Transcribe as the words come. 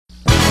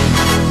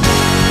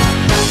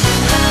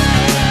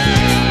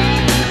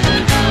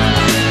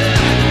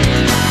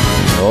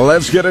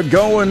Let's get it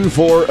going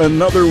for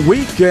another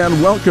week, and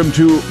welcome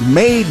to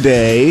May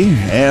Day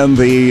and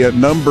the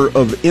number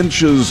of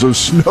inches of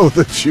snow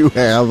that you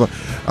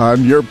have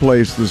on your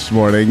place this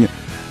morning.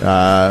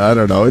 I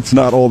don't know. It's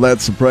not all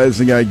that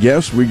surprising, I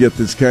guess. We get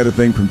this kind of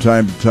thing from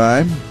time to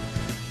time.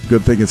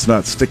 Good thing it's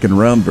not sticking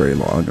around very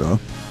long, huh?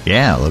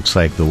 Yeah, it looks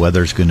like the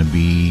weather's going to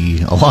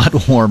be a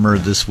lot warmer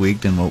this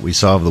week than what we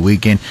saw over the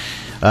weekend.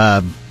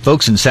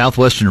 Folks in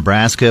southwestern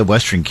Nebraska,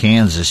 western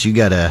Kansas, you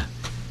got to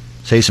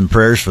say some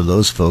prayers for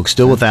those folks.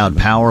 Still without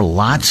power,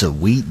 lots of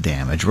wheat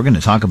damage. We're going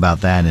to talk about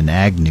that in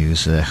Ag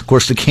News. Of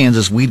course, the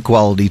Kansas Wheat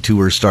Quality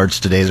Tour starts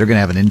today. They're going to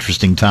have an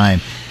interesting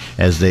time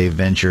as they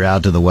venture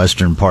out to the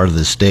western part of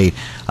the state.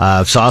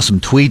 Saw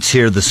some tweets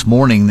here this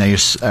morning. They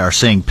are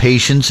saying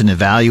patience in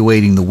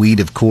evaluating the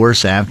wheat, of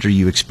course, after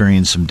you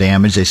experience some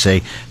damage. They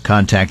say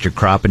contact your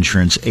crop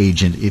insurance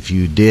agent if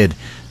you did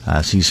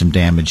see some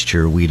damage to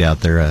your wheat out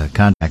there.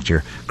 Contact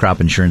your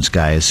crop insurance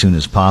guy as soon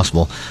as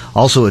possible.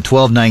 Also at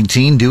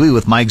 12:19, Dewey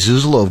with Mike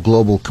Zuzolo of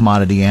Global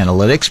Commodity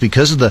Analytics.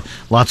 Because of the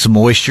lots of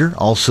moisture,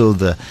 also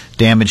the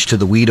damage to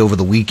the wheat over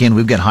the weekend,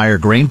 we've got higher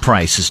grain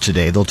prices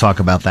today. They'll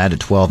talk about that at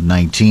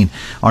 12:19.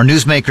 Our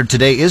newsmaker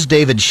today is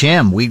David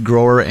Shem, wheat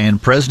grower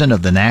and president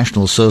of the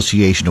National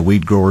Association of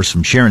Wheat Growers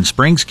from Sharon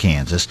Springs,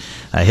 Kansas.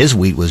 His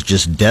wheat was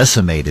just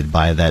decimated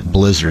by that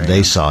blizzard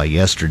they saw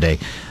yesterday.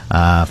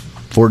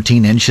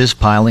 14 inches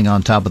piling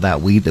on top of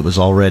that wheat that was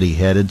already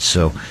headed,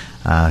 so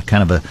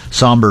kind of a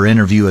somber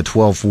interview at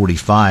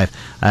 12:45.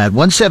 At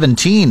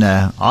 1:17,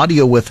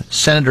 audio with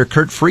Senator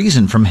Kurt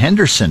Friesen from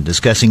Henderson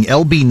discussing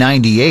LB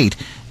 98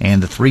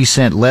 and the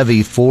 3-cent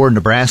levy for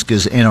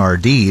Nebraska's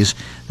NRDs.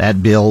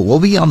 That bill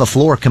will be on the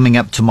floor coming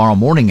up tomorrow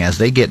morning as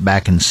they get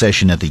back in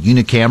session at the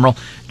unicameral.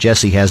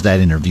 Jesse has that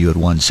interview at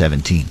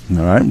 1:17.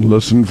 All right,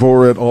 listen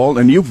for it all.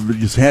 And you've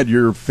just had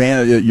your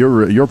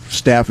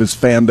staff is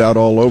fanned out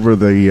all over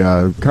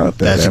the content.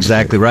 That's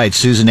exactly right.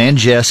 Susan and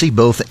Jesse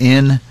both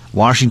in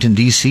Washington,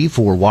 D.C.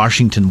 for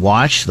Washington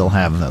Watch. They'll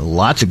have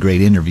lots of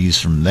great interviews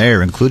from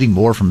there, including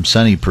more from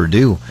Sonny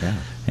Perdue. Yeah.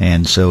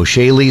 And so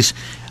Shaylee's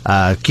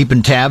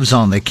keeping tabs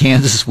on the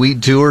Kansas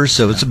Wheat Tour,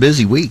 so it's a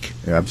busy week.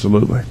 Yeah,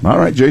 absolutely. All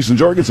right, Jason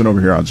Jorgensen over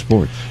here on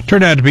sports.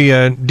 Turned out to be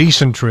a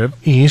decent trip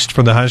east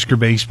for the Husker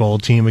baseball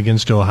team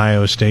against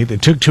Ohio State. They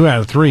took 2 out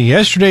of 3.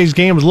 Yesterday's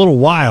game was a little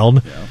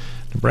wild. Yeah.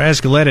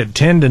 Nebraska led it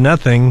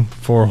 10-0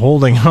 for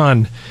holding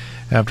on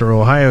after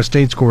Ohio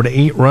State scored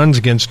 8 runs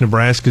against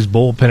Nebraska's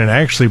bullpen and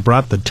actually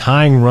brought the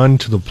tying run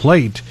to the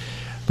plate.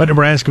 But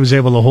Nebraska was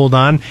able to hold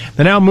on.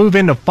 They now move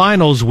into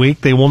finals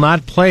week. They will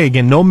not play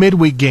again. No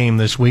midweek game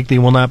this week. They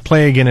will not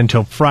play again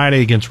until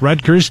Friday against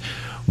Rutgers.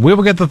 We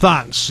will get the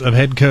thoughts of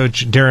head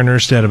coach Darren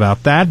Erstad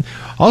about that.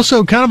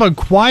 Also, kind of a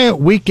quiet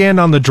weekend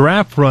on the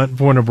draft front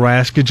for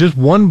Nebraska. Just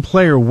one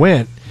player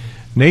went.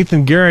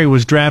 Nathan Gary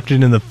was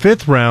drafted in the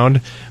 5th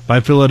round by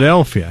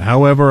Philadelphia.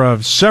 However,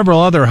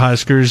 several other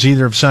Huskers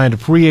either have signed a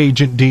free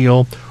agent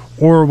deal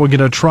or will get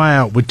a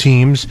tryout with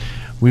teams.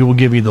 We will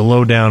give you the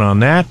lowdown on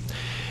that.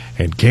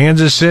 And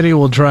Kansas City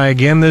will try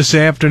again this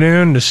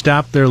afternoon to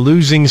stop their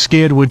losing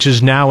skid, which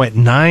is now at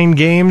 9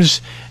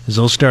 games, as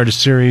they'll start a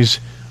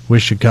series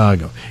with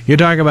Chicago. You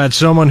talk about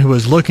someone who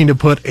is looking to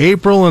put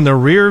April in the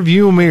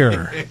rear-view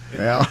mirror.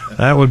 Yeah.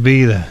 That would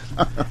be the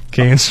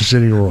Kansas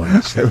City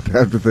Royals. I would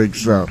have to think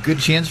so. Good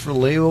chance for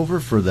layover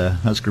for the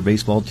Husker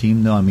baseball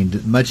team, though. I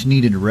mean, much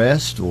needed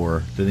rest,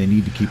 or do they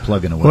need to keep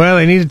plugging away? Well,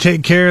 they need to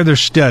take care of their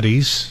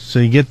studies, so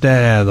you get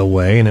that out of the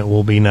way, and it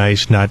will be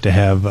nice not to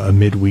have a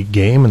midweek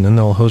game, and then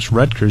they'll host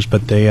Rutgers.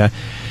 But they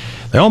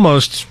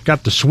almost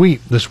got the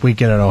sweep this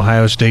weekend at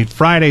Ohio State.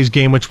 Friday's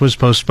game, which was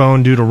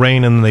postponed due to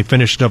rain, and then they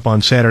finished up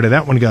on Saturday.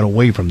 That one got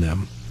away from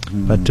them.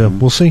 But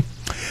we'll see.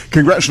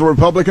 Congressional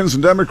Republicans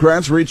and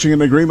Democrats reaching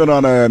an agreement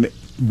on a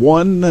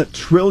 $1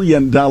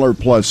 trillion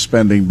plus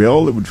spending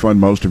bill that would fund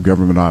most of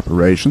government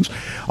operations.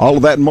 All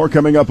of that and more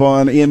coming up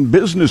on In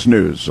Business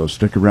News, so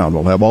stick around.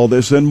 We'll have all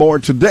this and more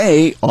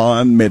today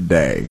on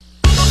Midday.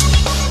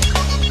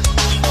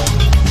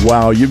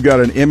 Wow, you've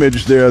got an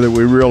image there that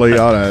we really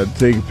ought to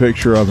take a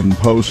picture of and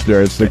post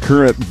there. It's the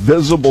current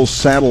visible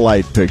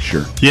satellite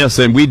picture. Yes,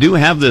 and we do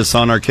have this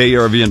on our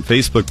KRVN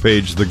Facebook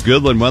page. The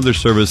Goodland Weather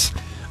Service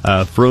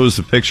froze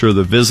a picture of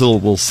the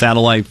visible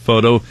satellite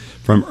photo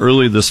from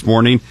early this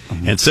morning.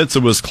 Mm-hmm. And since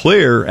it was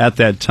clear at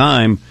that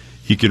time,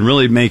 you can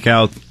really make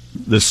out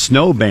the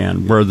snow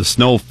band where the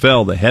snow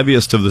fell. The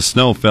heaviest of the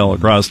snow fell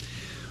across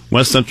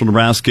west central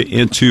Nebraska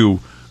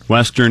into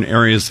western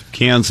areas of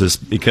Kansas,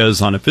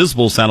 because on a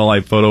visible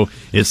satellite photo,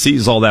 it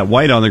sees all that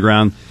white on the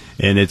ground,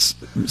 and it's,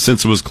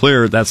 since it was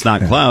clear, that's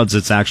not clouds,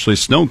 it's actually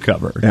snow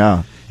cover.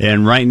 Yeah.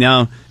 And right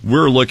now,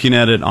 we're looking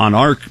at it on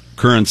our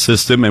current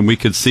system, and we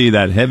could see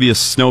that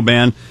heaviest snow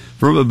band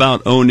from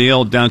about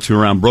O'Neill down to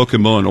around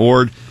Broken Bow and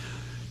Ord,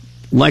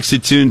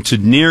 Lexington to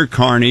near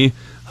Kearney,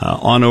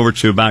 on over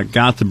to about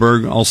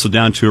Gothenburg, also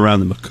down to around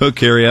the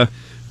McCook area.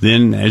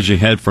 Then as you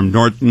head from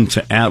Norton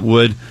to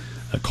Atwood,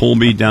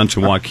 Colby down to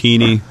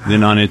Waukene,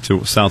 then on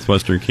into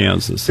southwestern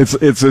Kansas.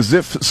 It's as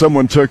if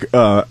someone took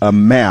a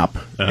map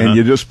and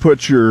you just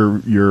put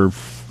your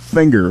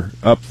finger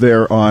up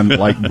there on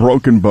like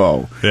Broken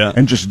Bow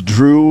and just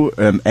drew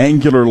an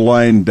angular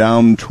line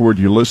down toward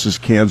Ulysses,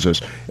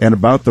 Kansas, and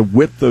about the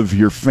width of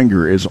your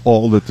finger is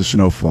all that the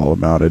snowfall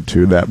amounted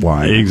to, that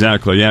wide.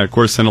 Exactly, yeah. Of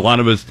course, and a lot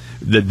of it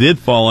that did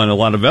fall in a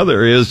lot of other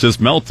areas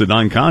just melted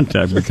on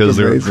contact because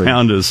the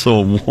ground is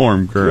so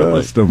warm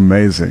currently. Just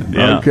amazing.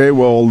 Yeah. Okay,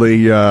 well,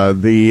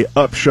 the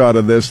upshot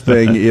of this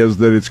thing is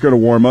that it's going to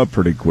warm up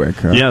pretty quick.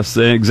 Huh? Yes,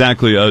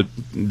 exactly.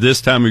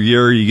 This time of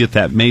year, you get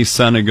that May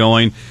sun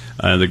going.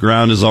 The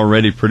ground is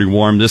already pretty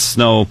warm. This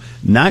snow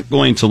not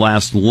going to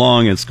last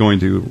long. It's going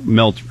to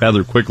melt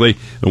rather quickly.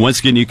 And once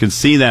again, you can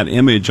see that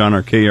image on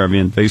our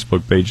KRVN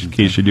Facebook page in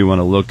case you do want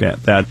to look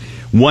at that.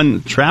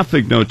 One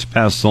traffic note to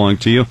pass along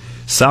to you.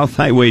 South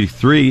Highway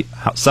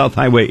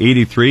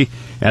 83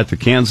 at the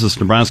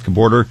Kansas-Nebraska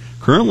border,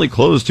 currently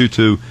closed due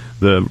to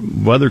the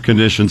weather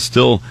conditions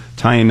still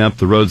tying up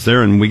the roads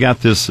there. And we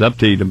got this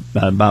update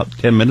about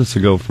 10 minutes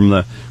ago from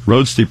the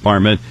roads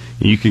department.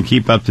 You can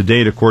keep up to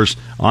date, of course,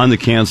 on the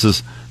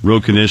Kansas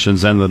road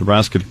conditions and the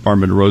Nebraska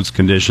Department of Roads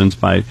conditions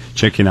by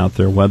checking out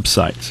their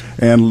websites.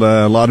 And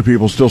a lot of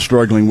people still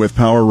struggling with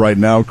power right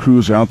now.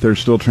 Crews out there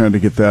still trying to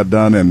get that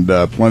done, and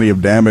plenty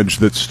of damage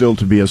that's still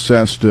to be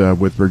assessed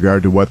with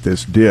regard to what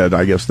this did.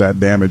 I guess that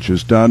damage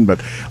is done,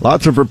 but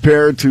lots of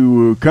repair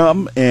to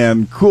come,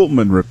 and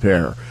Kuhlman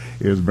Repair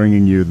is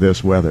bringing you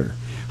this weather.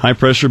 High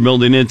pressure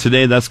building in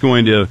today. That's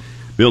going to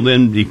build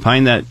in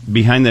behind that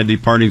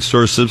departing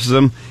source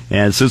system.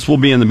 And since we'll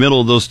be in the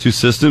middle of those two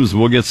systems,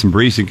 we'll get some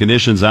breezy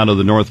conditions out of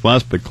the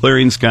northwest, but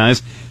clearing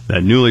skies.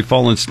 That newly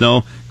fallen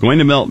snow going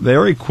to melt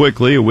very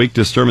quickly. A weak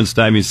disturbance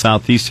diving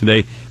southeast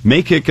today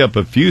may kick up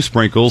a few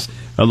sprinkles.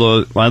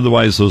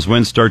 Otherwise, those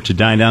winds start to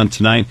die down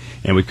tonight,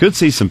 and we could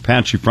see some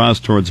patchy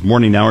frost towards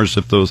morning hours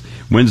if those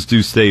winds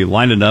do stay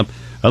lined up.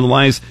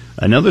 Otherwise,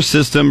 another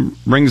system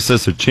brings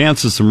us a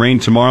chance of some rain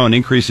tomorrow, an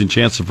increasing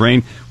chance of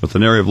rain with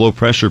an area of low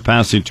pressure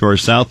passing to our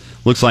south.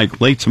 Looks like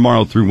late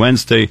tomorrow through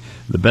Wednesday,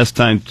 the best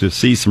time to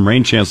see some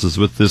rain chances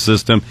with this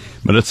system,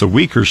 but it's a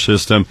weaker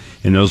system,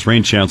 and those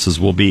rain chances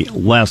will be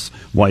less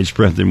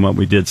widespread than what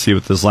we did see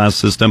with this last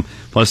system.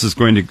 Plus, it's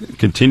going to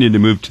continue to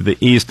move to the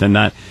east and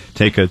not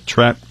take a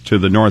trek to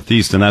the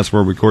northeast, and that's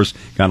where we, of course,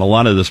 got a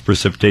lot of this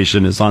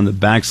precipitation is on the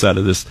backside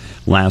of this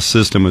last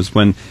system, is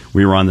when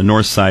we were on the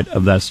north side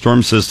of that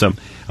storm system.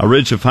 A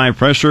ridge of high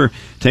pressure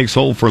takes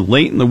hold for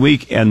late in the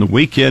week and the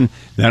weekend.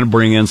 That'll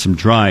bring in some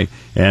dry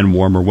and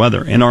warmer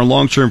weather. In our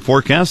long-term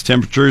forecast,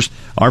 temperatures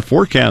are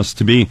forecast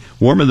to be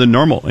warmer than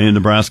normal in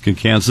Nebraska and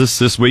Kansas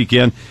this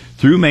weekend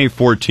through May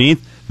 14th.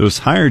 Those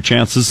higher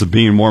chances of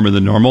being warmer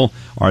than normal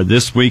are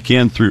this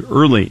weekend through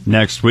early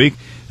next week.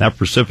 That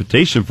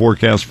precipitation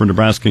forecast for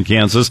Nebraska and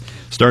Kansas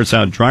starts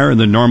out drier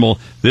than normal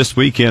this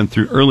weekend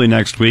through early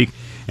next week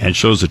and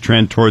shows a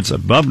trend towards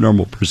above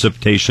normal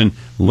precipitation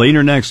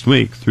later next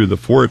week through the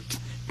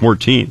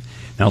 14th.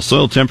 Now,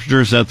 soil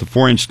temperatures at the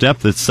 4-inch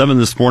depth at 7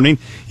 this morning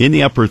in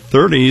the upper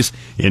 30s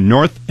in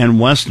north and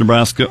west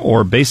Nebraska,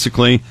 or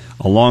basically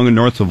along and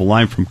north of a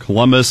line from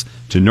Columbus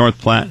to North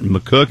Platte and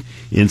McCook.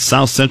 In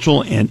south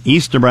central and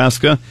east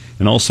Nebraska,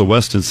 and also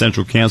west and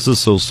central Kansas,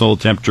 so soil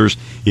temperatures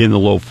in the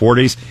low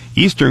 40s.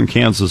 Eastern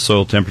Kansas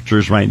soil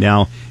temperatures right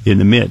now in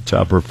the mid to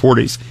upper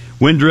 40s.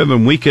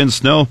 Wind-driven weekend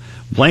snow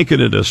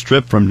blanketed a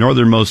strip from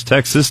northernmost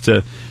Texas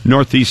to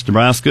northeast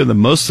Nebraska. The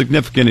most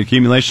significant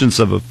accumulations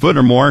of a foot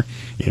or more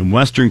in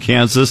western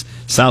Kansas,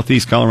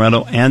 southeast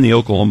Colorado, and the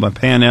Oklahoma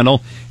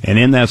Panhandle. And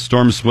in that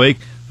storm's wake,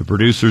 the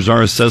producers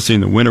are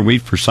assessing the winter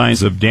wheat for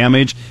signs of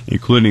damage,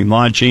 including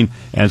lodging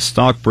and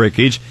stalk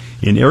breakage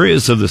in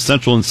areas of the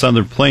central and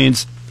southern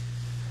plains.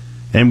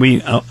 And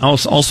we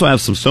also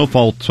have some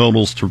snowfall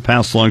totals to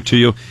pass along to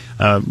you.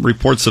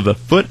 Reports of a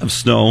foot of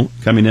snow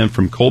coming in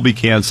from Colby,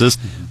 Kansas,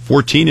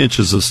 14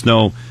 inches of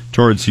snow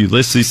towards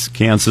Ulysses,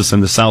 Kansas in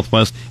the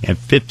southwest, and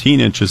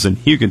 15 inches in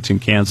Hugoton,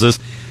 Kansas.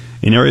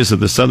 In areas of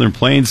the southern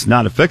plains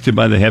not affected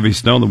by the heavy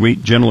snow, the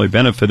wheat generally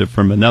benefited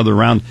from another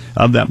round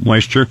of that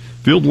moisture.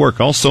 Field work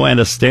also at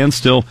a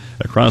standstill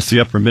across the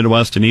upper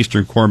Midwest and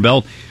eastern Corn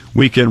Belt.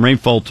 Weekend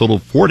rainfall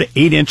totaled 4 to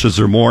 8 inches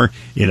or more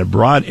in a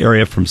broad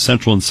area from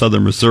central and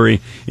southern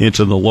Missouri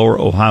into the lower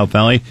Ohio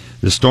Valley.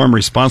 The storm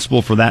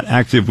responsible for that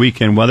active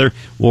weekend weather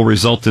will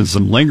result in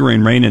some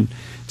lingering rain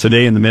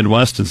today in the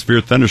Midwest and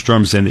severe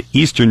thunderstorms in the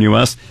eastern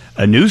U.S.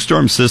 A new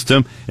storm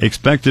system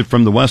expected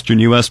from the western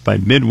U.S. by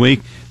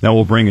midweek that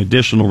will bring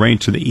additional rain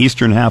to the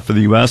eastern half of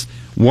the U.S.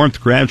 Warmth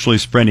gradually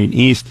spreading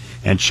east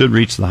and should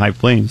reach the high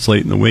plains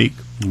late in the week.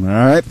 All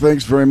right,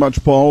 thanks very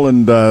much, Paul.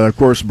 And, of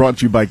course, brought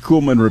to you by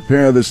Kuhlman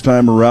Repair this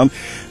time around.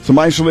 Some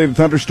isolated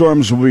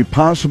thunderstorms will be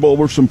possible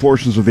over some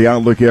portions of the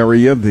Outlook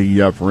area.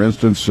 For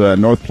instance,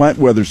 North Platte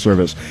Weather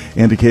Service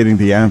indicating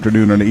the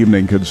afternoon and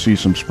evening could see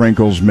some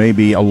sprinkles,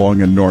 maybe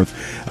along and north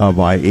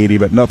of I-80,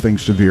 but nothing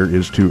severe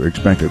is to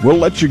expected. We'll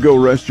let you go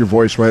rest your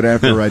voice right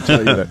after I tell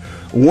you that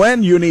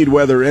when you need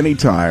weather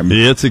anytime.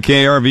 It's at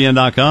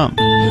KRVN.com.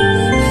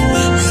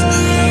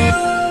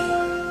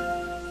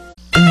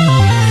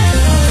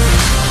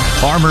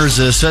 Farmers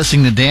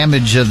assessing the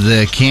damage of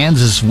the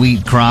Kansas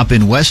wheat crop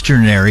in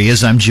western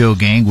areas. I'm Joe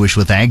Gangwish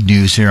with Ag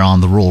News here on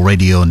the Rural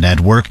Radio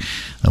Network.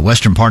 The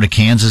western part of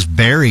Kansas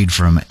buried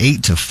from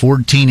 8 to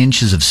 14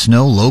 inches of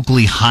snow,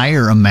 locally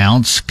higher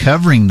amounts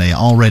covering the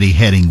already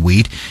heading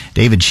wheat.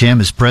 David Shem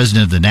is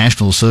president of the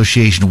National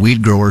Association of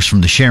Wheat Growers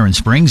from the Sharon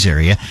Springs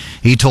area.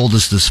 He told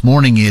us this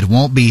morning it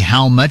won't be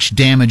how much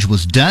damage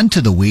was done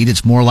to the wheat.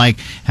 It's more like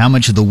how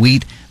much of the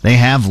wheat they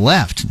have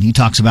left. He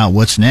talks about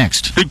what's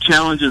next. Big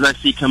challenges I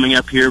see coming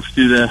up here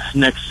through the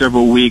next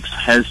several weeks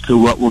as to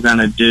what we're going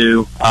to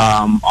do.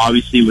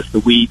 Obviously with the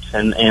wheat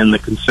and the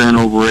concern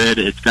over it,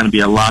 it's going to be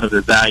a lot of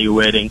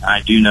evaluating.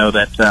 I do know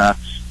that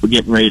we're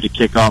getting ready to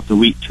kick off the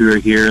wheat tour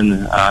here in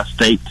the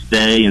state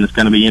today, and it's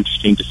going to be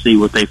interesting to see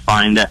what they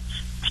find,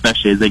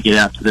 especially as they get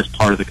out to this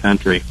part of the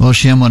country. Well,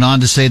 Shem went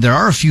on to say there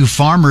are a few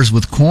farmers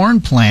with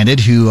corn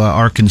planted who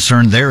are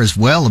concerned there as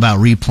well about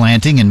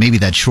replanting and maybe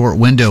that short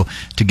window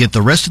to get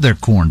the rest of their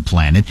corn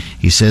planted.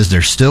 He says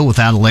they're still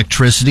without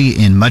electricity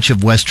in much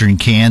of western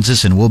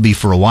Kansas and will be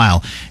for a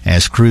while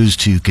as crews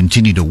to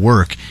continue to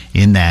work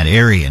in that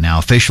area. Now,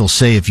 officials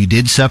say if you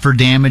did suffer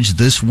damage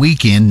this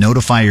weekend,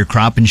 notify your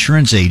crop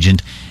insurance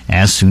agent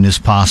as soon as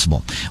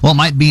possible. Well, it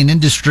might be an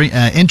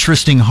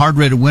interesting hard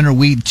red winter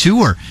wheat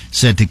tour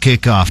set to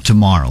kick off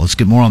tomorrow. Let's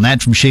get more on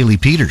that from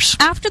Shaylee Peters.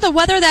 After the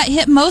weather that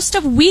hit most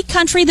of wheat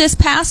country this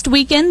past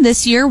weekend,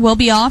 this year will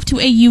be off to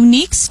a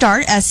unique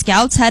start as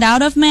scouts head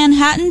out of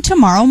Manhattan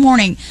tomorrow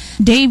morning.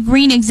 Dave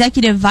Green,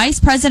 Executive Vice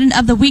President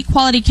of the Wheat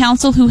Quality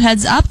Council, who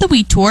heads up the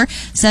wheat tour,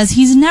 says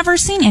he's never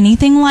seen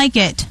anything like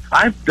it.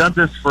 I've done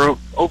this for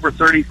over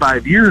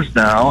 35 years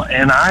now,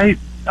 and I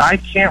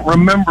can't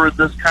remember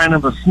this kind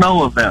of a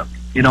snow event,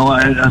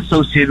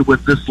 associated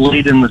with this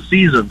late in the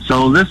season.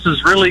 So this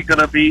is really going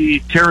to be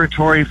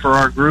territory for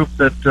our group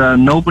that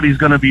nobody's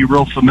going to be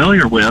real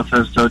familiar with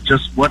as to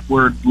just what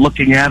we're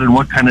looking at and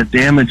what kind of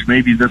damage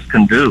maybe this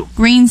can do.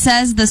 Green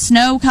says the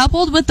snow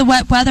coupled with the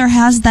wet weather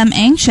has them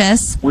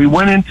anxious. We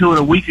went into it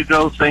a week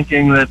ago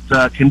thinking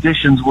that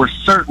conditions were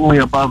certainly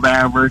above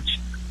average,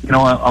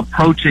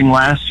 approaching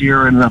last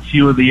year in a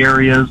few of the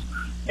areas.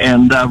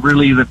 And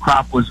really the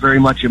crop was very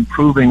much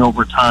improving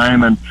over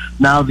time. And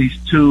now these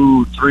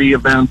 2-3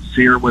 events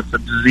here with the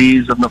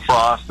disease and the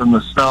frost and the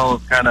snow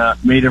have kind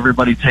of made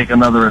everybody take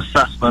another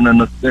assessment.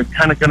 And they're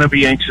kind of going to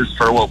be anxious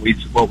for what we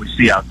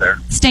see out there.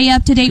 Stay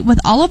up to date with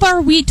all of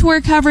our wheat tour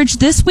coverage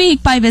this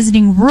week by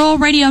visiting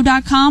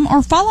ruralradio.com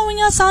or following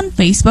us on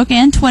Facebook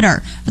and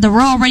Twitter. For the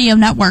Rural Radio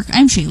Network,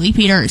 I'm Shaylee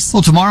Peters.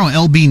 Well, tomorrow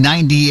LB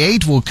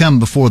 98 will come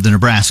before the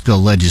Nebraska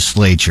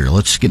legislature.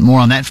 Let's get more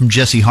on that from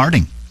Jesse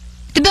Harding.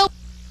 The bill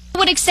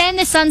would extend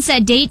the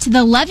sunset date to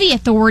the levy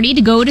authority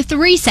to go to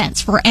 3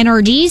 cents for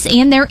NRDs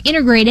and their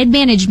integrated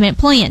management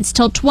plans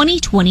till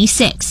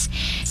 2026.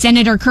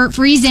 Senator Kurt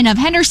Friesen of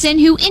Henderson,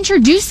 who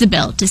introduced the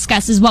bill,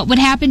 discusses what would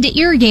happen to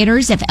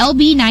irrigators if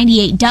LB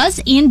 98 does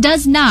and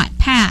does not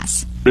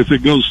pass. If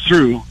it goes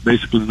through,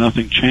 basically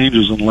nothing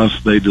changes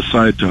unless they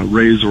decide to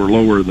raise or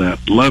lower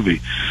that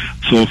levy.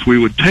 So if we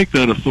would take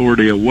that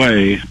authority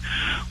away,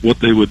 what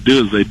they would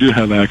do is they do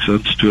have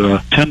access to a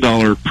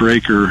 $10 per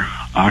acre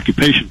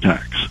occupation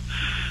tax.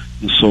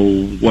 And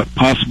so what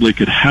possibly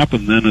could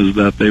happen then is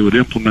that they would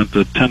implement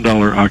the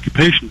 $10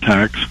 occupation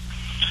tax,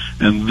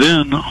 and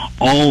then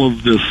all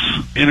of this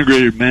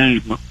integrated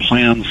management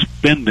plan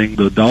spending,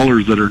 the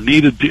dollars that are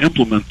needed to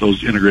implement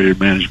those integrated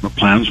management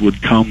plans,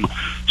 would come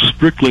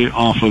strictly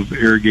off of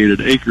irrigated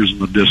acres in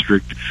the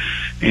district.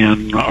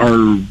 And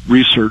our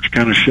research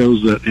kind of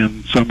shows that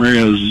in some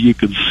areas you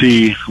could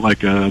see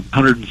like a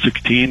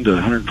 116 to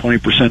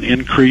 120%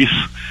 increase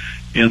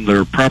in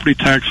their property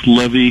tax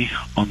levy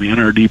on the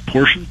NRD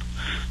portion.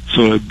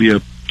 So it'd be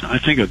I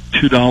think a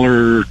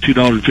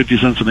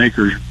 $2.50 an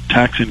acre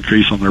tax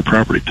increase on their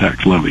property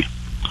tax levy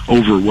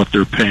over what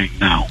they're paying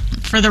now.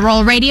 For the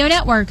Rural Radio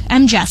Network,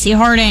 I'm Jesse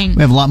Harding.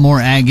 We have a lot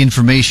more ag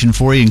information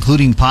for you,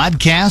 including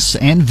podcasts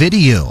and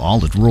video,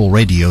 all at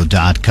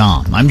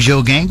ruralradio.com. I'm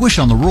Joe Gangwish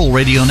on the Rural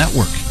Radio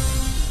Network.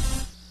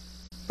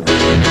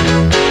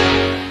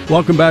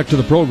 Welcome back to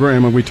the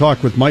program, and we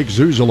talk with Mike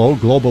Zuzolo,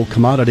 Global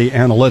Commodity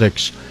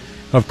Analytics.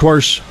 Of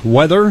course,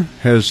 weather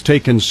has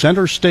taken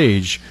center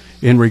stage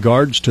in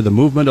regards to the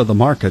movement of the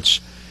markets,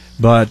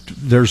 but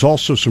there's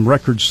also some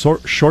record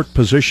short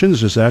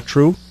positions. Is that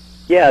true?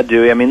 Yeah,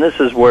 Dewey. I mean,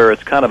 this is where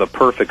it's kind of a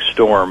perfect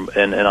storm,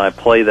 and I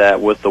play that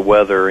with the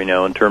weather,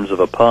 in terms of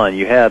a pun.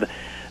 You had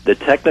the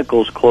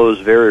technicals close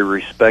very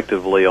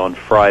respectively on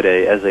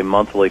Friday as a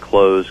monthly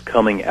close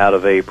coming out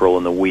of April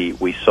in the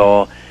wheat. We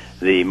saw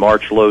the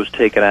March lows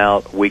taken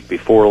out week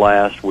before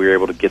last. We were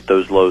able to get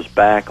those lows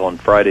back on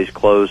Friday's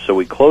close, so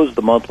we closed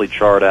the monthly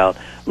chart out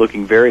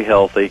looking very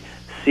healthy.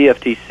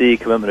 CFTC,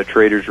 Commitment of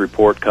Traders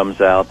report,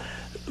 comes out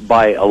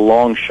by a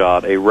long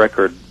shot, a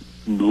record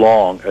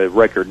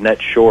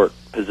net short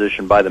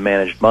position by the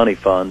managed money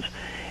funds.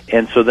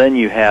 And so then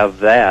you have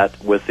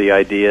that with the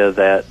idea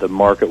that the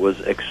market was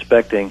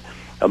expecting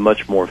a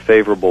much more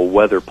favorable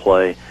weather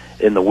play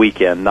in the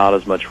weekend, not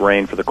as much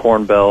rain for the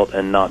Corn Belt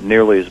and not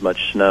nearly as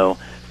much snow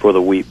for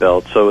the Wheat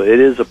Belt. So it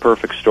is a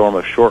perfect storm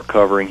of short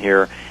covering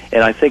here.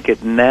 And I think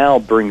it now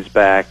brings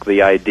back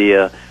the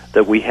idea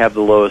that we have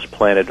the lowest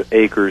planted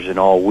acres in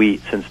all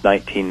wheat since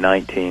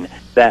 1919.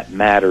 That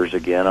matters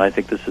again. I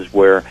think this is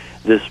where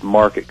this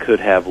market could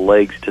have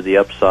legs to the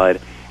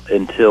upside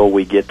until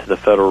we get to the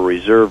Federal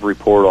Reserve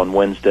report on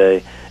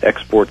Wednesday,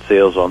 export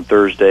sales on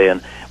Thursday,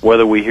 and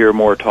whether we hear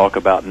more talk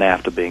about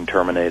NAFTA being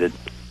terminated.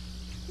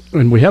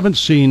 And we haven't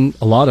seen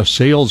a lot of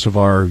sales of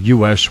our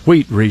U.S.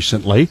 wheat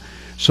recently,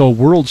 so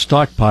world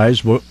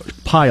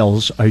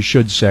stockpiles, I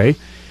should say,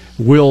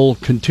 will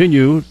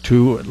continue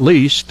to at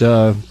least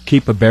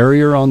keep a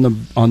barrier on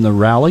the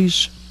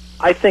rallies?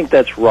 I think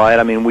that's right.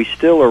 I mean, we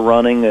still are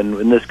running,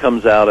 and this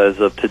comes out as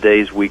of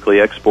today's weekly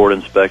export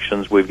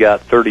inspections. We've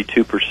got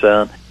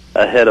 32%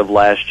 ahead of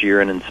last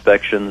year in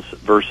inspections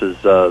versus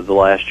the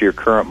last year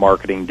current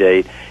marketing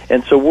date,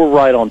 and so we're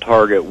right on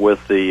target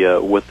with the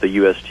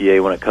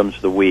USDA when it comes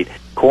to the wheat.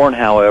 Corn,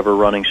 however,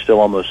 running still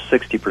almost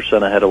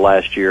 60% ahead of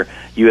last year.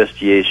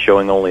 USDA is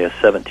showing only a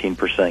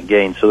 17%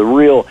 gain. So the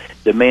real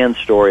demand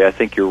story, I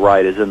think you're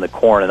right, is in the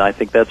corn, and I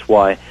think that's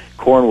why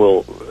corn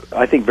will,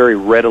 I think, very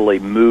readily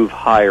move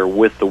higher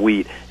with the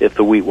wheat if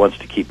the wheat wants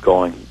to keep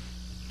going.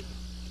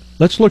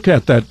 Let's look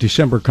at that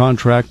December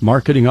contract.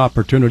 Marketing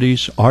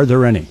opportunities, are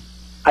there any?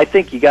 I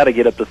think you got to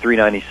get up to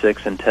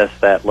 396 and test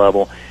that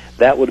level.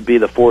 That would be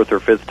the fourth or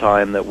fifth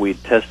time that we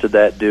tested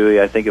that, Dewey.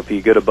 I think if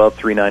you get above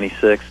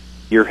 396,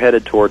 you're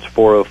headed towards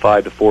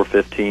 405 to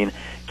 415.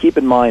 Keep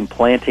in mind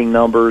planting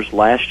numbers.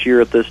 Last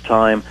year at this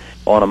time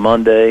on a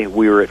Monday,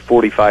 we were at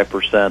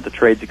 45%. The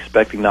trade's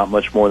expecting not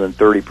much more than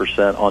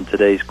 30% on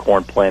today's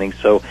corn planting.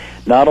 So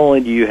not only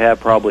do you have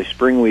probably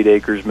spring wheat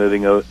acres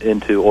moving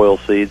into oil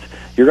seeds,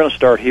 you're going to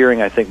start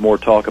hearing, I think, more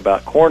talk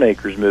about corn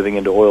acres moving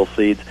into oil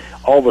seeds.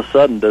 All of a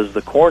sudden, does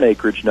the corn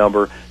acreage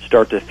number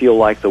start to feel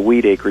like the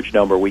wheat acreage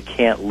number? We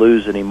can't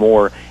lose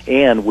anymore,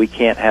 and we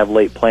can't have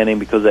late planting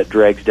because that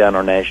drags down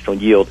our national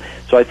yield.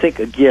 So I think,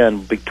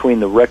 again, between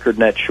the record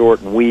net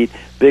short and wheat,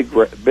 big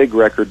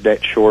record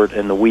net short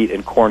and the wheat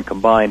and corn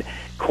combined,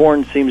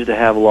 corn seems to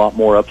have a lot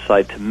more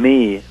upside to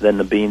me than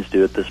the beans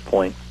do at this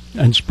point.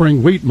 And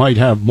spring wheat might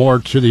have more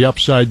to the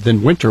upside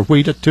than winter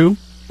wheat at too?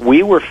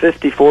 We were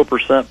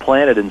 54%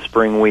 planted in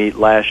spring wheat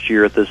last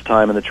year at this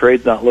time, and the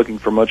trade's not looking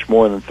for much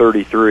more than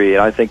 33.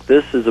 And I think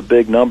this is a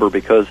big number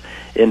because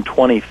in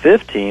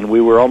 2015, we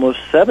were almost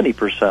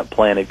 70%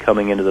 planted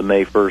coming into the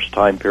May 1st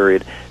time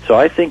period. So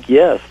I think,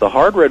 yes, the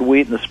hard red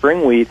wheat and the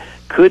spring wheat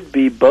could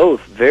be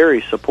both very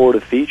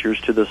supportive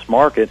features to this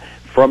market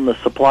from the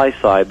supply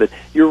side. But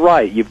you're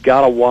right, you've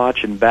got to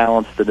watch and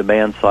balance the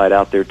demand side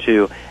out there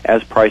too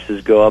as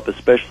prices go up,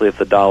 especially if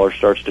the dollar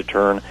starts to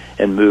turn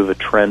and move a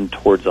trend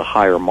towards a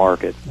higher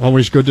market.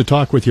 Always good to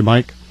talk with you,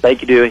 Mike.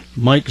 Thank you, Dewey.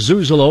 Mike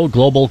Zuzolo,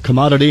 Global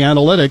Commodity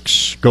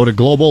Analytics. Go to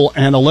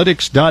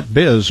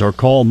globalanalytics.biz or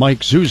call Mike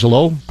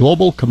Zuzolo,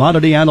 Global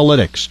Commodity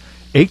Analytics,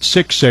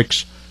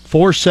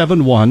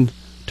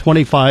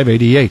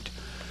 866-471-2588.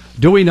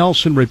 Dewey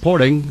Nelson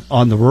reporting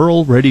on the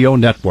Rural Radio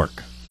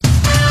Network.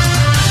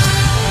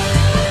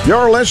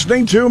 You're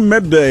listening to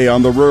Midday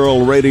on the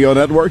Rural Radio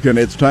Network, and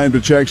it's time to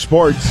check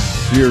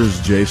sports.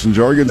 Here's Jason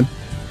Jorgen.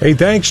 Hey,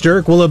 thanks,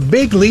 Dirk. Well, a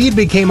big lead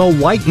became a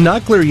white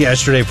knuckler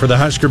yesterday for the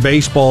Husker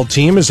baseball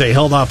team as they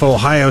held off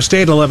Ohio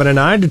State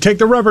 11-9 to take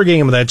the rubber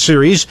game of that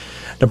series.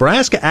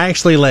 Nebraska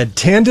actually led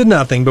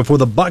 10-0 before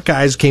the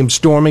Buckeyes came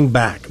storming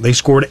back. They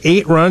scored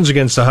 8 runs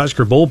against the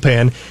Husker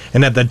bullpen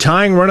and had the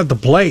tying run at the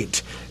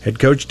plate. Head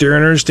coach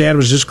Darren Erstad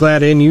was just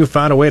glad NU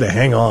found a way to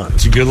hang on.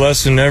 It's a good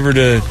lesson never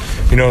to,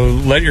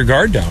 let your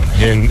guard down.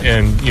 And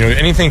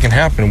anything can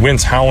happen.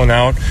 Wind's howling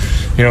out.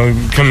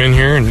 Come in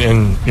here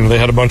and they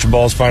had a bunch of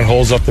balls find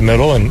holes up the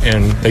middle and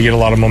they get a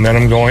lot of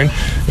momentum going.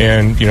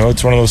 And,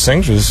 it's one of those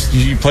things is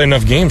you play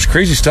enough games,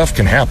 crazy stuff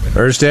can happen.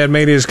 Erstad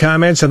made his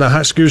comments on the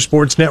Husker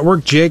Sports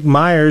Network. Jake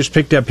Myers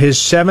picked up his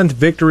 7th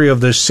victory of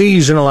the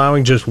season,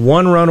 allowing just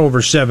 1 run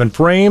over 7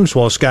 frames,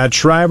 while Scott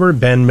Schreiber,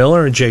 Ben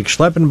Miller, and Jake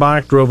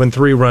Schleppenbach drove in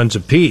 3 runs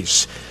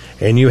apiece.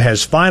 NU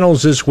has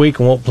finals this week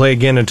and won't play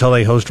again until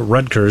they host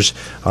Rutgers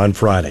on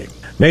Friday.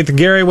 Nathan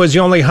Gary was the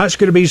only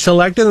Husker to be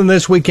selected in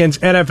this weekend's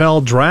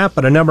NFL draft,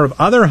 but a number of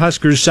other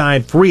Huskers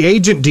signed free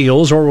agent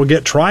deals or will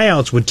get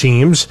tryouts with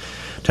teams.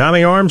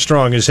 Tommy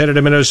Armstrong is headed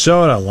to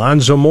Minnesota.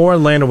 Alonzo Moore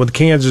landed with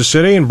Kansas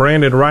City, and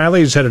Brandon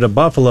Riley is headed to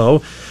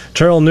Buffalo.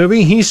 Terrell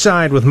Newby, he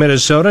signed with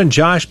Minnesota, and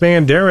Josh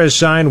Banderas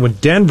signed with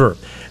Denver.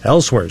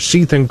 Elsewhere,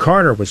 Sethan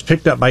Carter was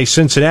picked up by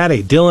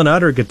Cincinnati. Dylan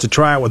Utter gets a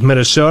tryout with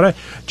Minnesota.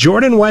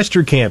 Jordan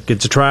Westerkamp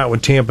gets a tryout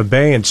with Tampa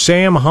Bay, and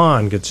Sam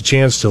Hahn gets a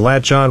chance to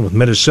latch on with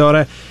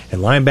Minnesota.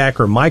 And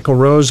linebacker Michael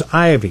Rose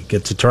Ivy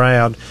gets a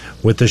tryout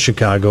with the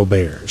Chicago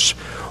Bears.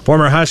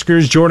 Former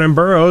Huskers Jordan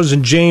Burroughs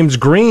and James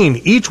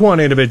Green each won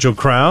individual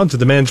crowns at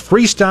the men's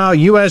Freestyle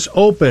U.S.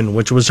 Open,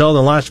 which was held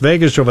in Las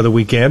Vegas over the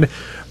weekend.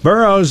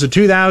 Burroughs, the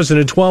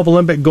 2012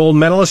 Olympic gold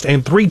medalist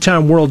and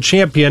 3-time world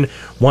champion,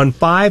 won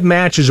 5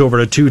 matches over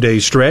a 2-day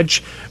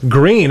stretch.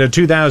 Green, a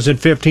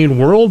 2015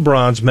 world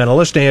bronze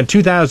medalist and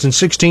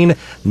 2016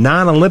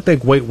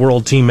 non-Olympic weight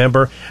world team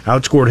member,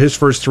 outscored his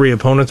first 3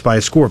 opponents by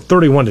a score of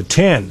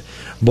 31-10.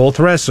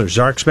 Both wrestlers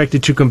are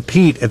expected to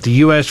compete at the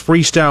U.S.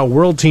 Freestyle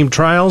World Team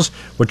Trials,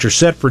 which are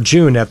set for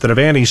June at the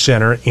Devaney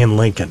Center in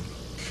Lincoln.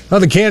 Well,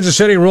 the Kansas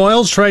City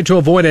Royals tried to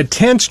avoid a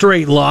 10th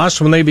straight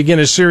loss when they begin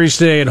a series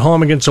today at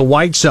home against the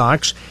White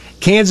Sox.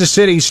 Kansas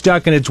City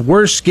stuck in its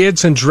worst skid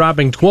since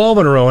dropping 12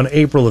 in a row in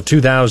April of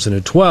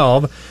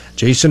 2012.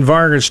 Jason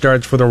Vargas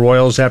starts for the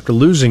Royals after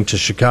losing to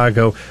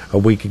Chicago a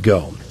week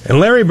ago. And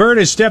Larry Bird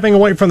is stepping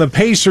away from the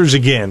Pacers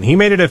again. He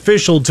made it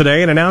official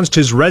today and announced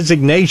his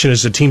resignation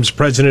as the team's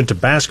president of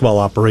basketball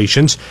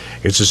operations.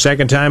 It's the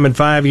second time in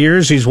 5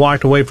 years he's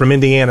walked away from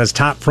Indiana's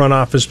top front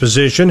office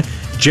position.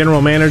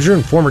 General manager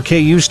and former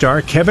KU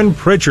star Kevin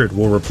Pritchard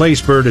will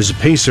replace Bird as the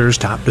Pacers'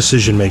 top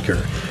decision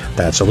maker.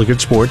 That's a look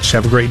at sports.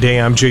 Have a great day.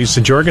 I'm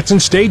Jason Jorgensen.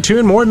 Stay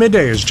tuned. More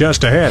midday is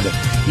just ahead.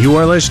 You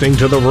are listening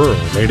to the Rural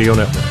Radio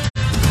Network.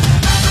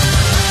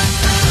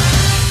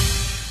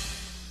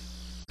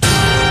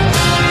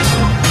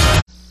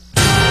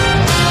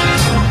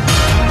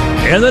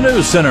 In the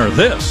News Center,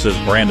 this is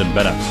Brandon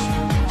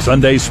Bennett.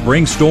 Sunday's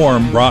spring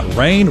storm brought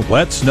rain,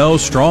 wet snow,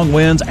 strong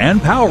winds,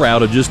 and power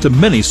outages to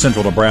many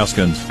central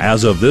Nebraskans.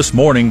 As of this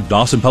morning,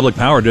 Dawson Public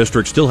Power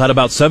District still had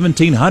about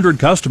 1,700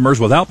 customers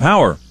without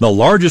power. The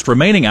largest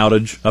remaining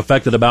outage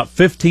affected about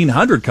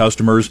 1,500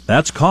 customers.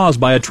 That's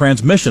caused by a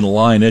transmission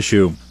line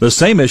issue. The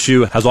same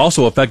issue has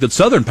also affected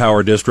Southern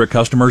Power District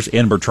customers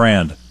in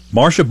Bertrand.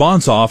 Marcia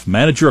Bonsoff,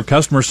 manager of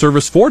customer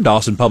service for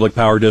Dawson Public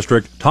Power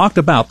District, talked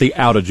about the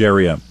outage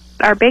area.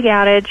 Our big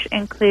outage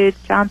includes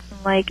Johnson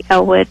Lake,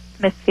 Elwood,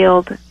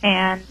 Smithfield,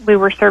 and we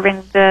were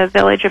serving the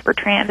village of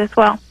Bertrand as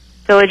well.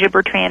 Village of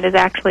Bertrand is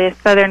actually a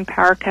Southern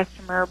Power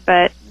customer,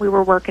 but we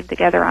were working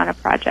together on a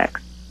project.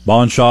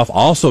 Bonshoff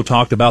also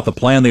talked about the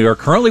plan they are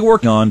currently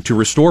working on to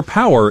restore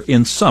power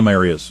in some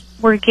areas.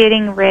 We're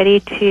getting ready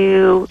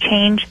to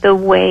change the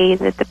way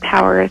that the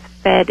power is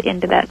fed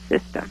into that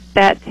system.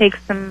 That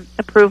takes some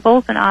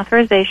approvals and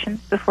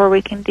authorizations before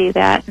we can do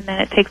that, and then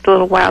it takes a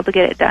little while to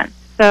get it done.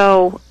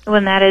 So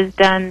when that is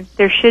done,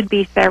 there should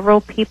be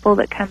several people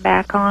that come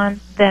back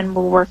on. Then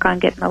we'll work on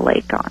getting the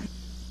lake on.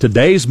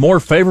 Today's more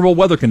favorable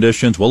weather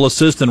conditions will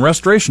assist in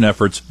restoration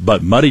efforts,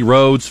 but muddy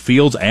roads,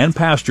 fields, and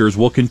pastures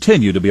will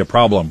continue to be a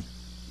problem.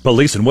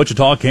 Police in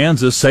Wichita,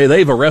 Kansas say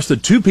they've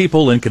arrested 2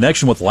 people in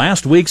connection with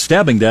last week's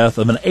stabbing death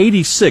of an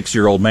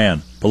 86-year-old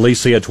man. Police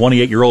say a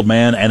 28-year-old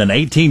man and an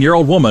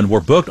 18-year-old woman were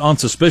booked on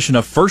suspicion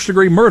of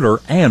first-degree murder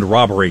and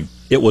robbery.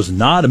 It was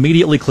not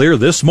immediately clear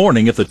this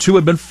morning if the 2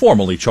 had been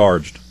formally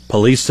charged.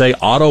 Police say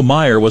Otto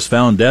Meyer was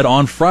found dead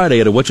on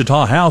Friday at a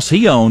Wichita house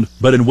he owned,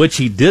 but in which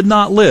he did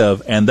not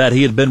live, and that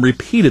he had been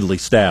repeatedly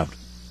stabbed.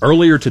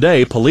 Earlier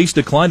today, police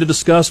declined to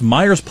discuss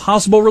Meyer's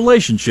possible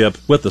relationship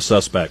with the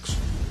suspects.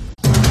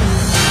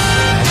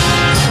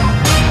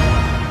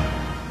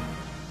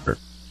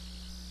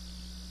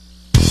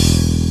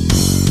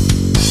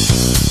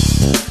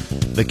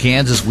 The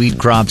Kansas wheat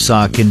crop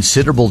saw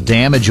considerable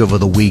damage over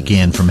the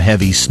weekend from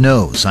heavy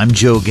snows. I'm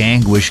Joe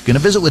Gangwish, going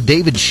to visit with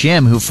David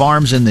Shem, who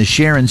farms in the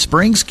Sharon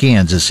Springs,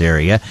 Kansas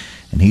area,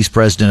 and he's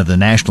president of the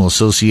National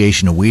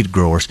Association of Wheat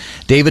Growers.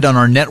 David, on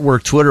our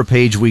network Twitter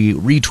page, we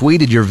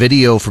retweeted your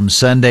video from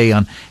Sunday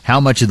on how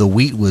much of the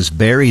wheat was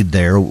buried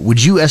there.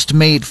 Would you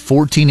estimate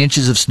 14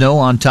 inches of snow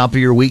on top of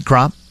your wheat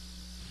crop?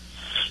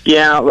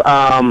 Yeah,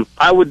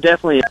 I would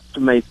definitely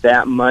estimate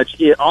that much.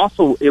 It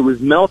was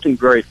melting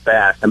very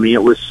fast. I mean,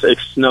 it was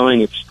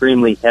snowing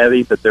extremely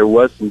heavy, but there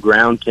was some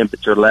ground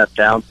temperature left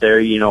out there,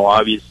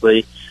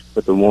 obviously,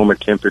 with the warmer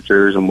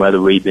temperatures and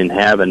weather we've been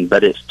having,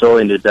 but it still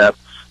ended up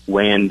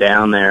weighing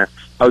down there.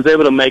 I was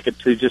able to make it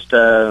to just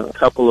a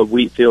couple of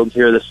wheat fields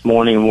here this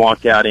morning and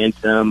walk out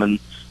into them, and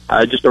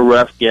just a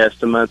rough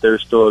guesstimate,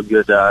 there's still a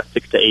good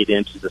 6 to 8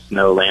 inches of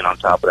snow laying on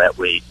top of that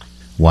wheat.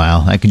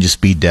 Wow, that can just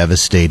be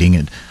devastating.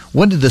 And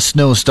when did the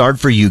snow start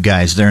for you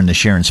guys there in the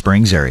Sharon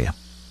Springs area?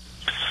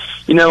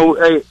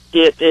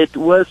 It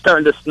was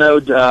starting to snow,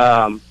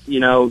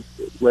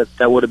 what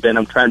that would have been,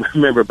 I'm trying to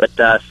remember, but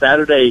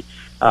Saturday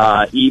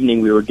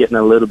evening we were getting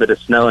a little bit of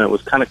snow and it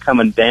was kind of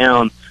coming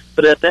down.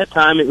 But at that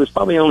time it was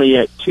probably only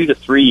at 2 to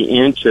 3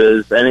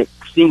 inches and it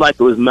seemed like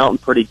it was melting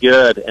pretty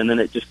good. And then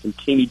it just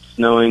continued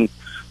snowing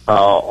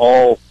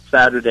all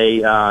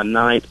Saturday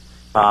night.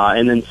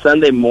 And then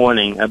Sunday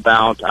morning,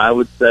 about, I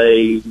would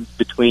say,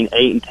 between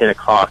 8 and 10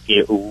 o'clock,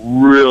 it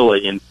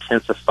really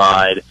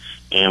intensified,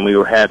 and we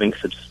were having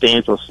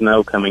substantial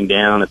snow coming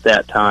down at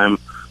that time.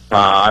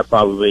 I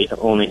probably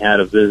only had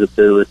a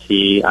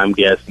visibility, I'm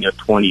guessing, of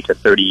 20 to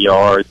 30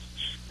 yards,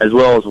 as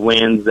well as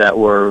winds that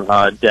were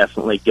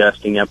definitely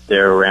gusting up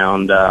there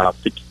around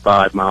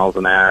 55 miles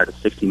an hour to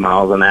 60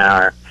 miles an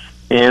hour.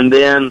 And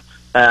then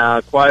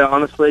quite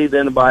honestly,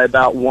 then by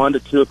about 1 to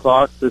 2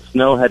 o'clock, the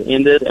snow had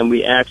ended, and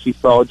we actually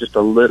saw just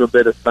a little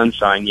bit of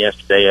sunshine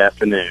yesterday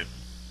afternoon.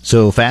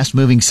 So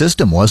fast-moving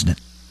system, wasn't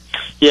it?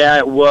 Yeah,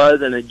 it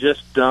was, and it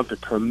just dumped a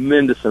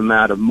tremendous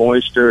amount of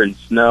moisture and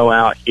snow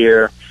out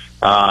here.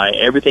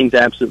 Everything's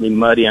absolutely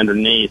muddy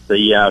underneath.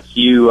 The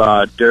few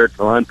dirt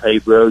or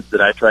unpaved roads that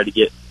I try to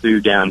get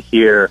through down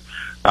here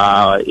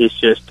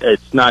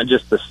It's not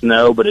just the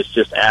snow, but it's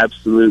just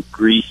absolute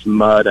grease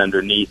mud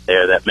underneath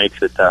there that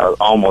makes it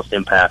almost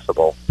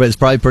impassable. But it's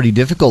probably pretty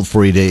difficult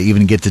for you to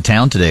even get to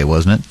town today,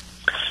 wasn't it?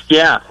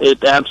 Yeah,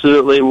 it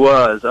absolutely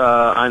was.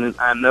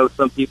 I know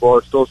some people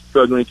are still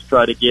struggling to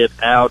try to get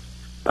out.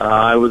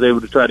 I was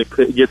able to try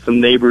to get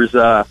some neighbors. We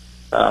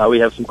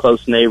have some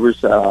close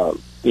neighbors,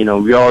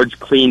 yards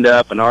cleaned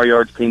up and our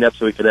yards cleaned up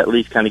so we could at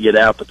least kind of get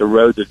out. But the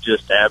roads are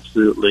just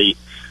absolutely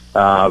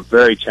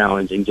very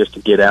challenging just to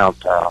get out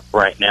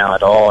right now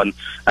at all. And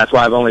that's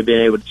why I've only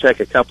been able to check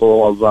a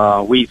couple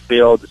of wheat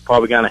fields. It's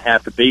probably going to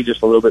have to be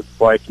just a little bit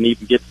before I can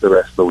even get to the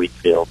rest of the wheat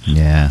fields.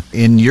 Yeah.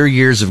 In your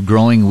years of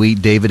growing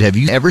wheat, David, have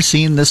you ever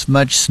seen this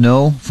much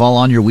snow fall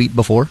on your wheat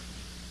before?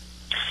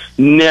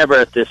 Never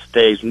at this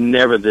stage,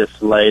 never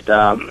this late.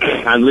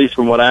 At least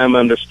from what I'm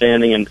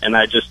understanding, and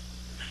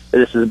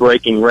this is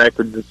breaking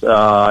records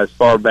as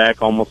far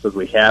back almost as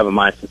we have them,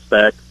 I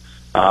suspect.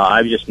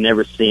 I've just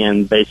never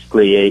seen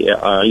basically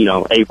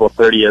April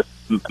 30th,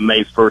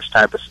 May 1st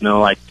type of snow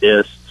like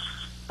this.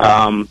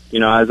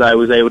 As I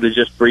was able to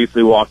just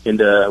briefly walk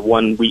into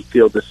one wheat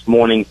field this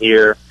morning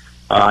here,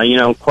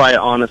 quite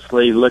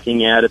honestly,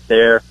 looking at it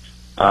there,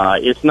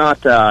 it's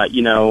not,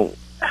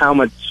 how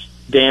much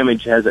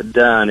damage has it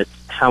done, it's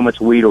how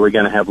much wheat are we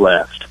going to have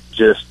left.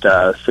 Just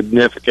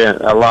significant,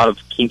 a lot of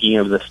kinking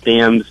of the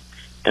stems,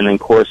 and then, of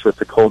course, with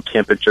the cold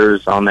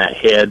temperatures on that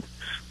head,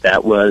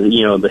 that was,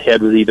 the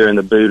head was either in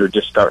the boot or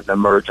just starting to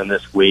emerge on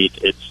this wheat.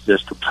 It's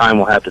just time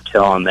will have to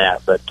tell on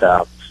that. But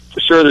for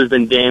sure there's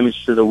been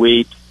damage to the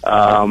wheat.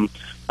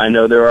 I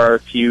know there are a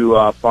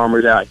few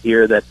farmers out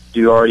here that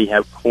do already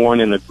have corn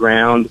in the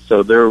ground,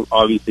 so they're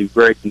obviously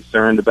very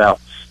concerned about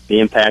the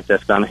impact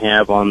that's going to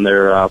have on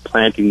their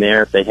planting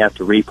there if they have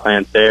to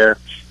replant there.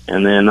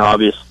 And then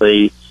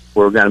obviously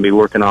we're going to be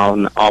working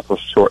on an awful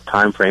short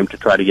time frame to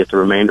try to get the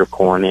remainder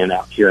corn in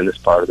out here in this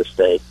part of the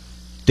state.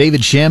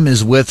 David Shem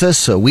is with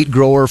us, a wheat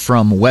grower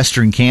from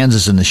western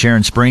Kansas in the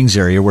Sharon Springs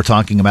area. We're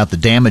talking about the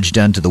damage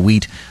done to the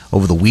wheat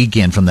over the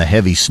weekend from the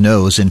heavy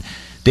snows. And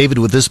David,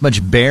 with this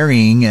much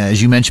burying,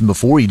 as you mentioned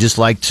before, you just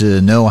like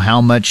to know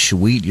how much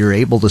wheat you're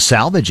able to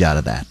salvage out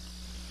of that.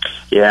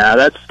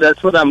 Yeah,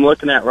 that's what I'm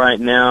looking at right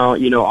now.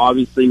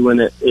 Obviously when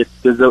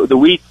the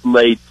wheat's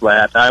laid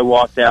flat. I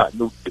walked out,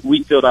 the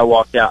wheat field I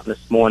walked out in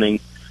this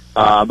morning,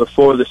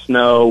 before the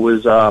snow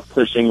was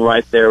pushing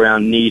right there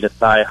around knee to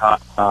thigh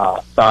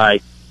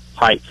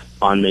height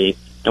on me.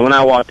 And when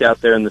I walked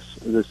out there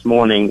this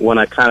morning, when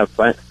I kind of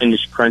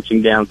finished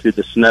crunching down through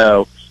the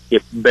snow,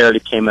 it barely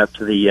came up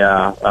to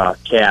the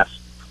calf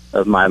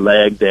of my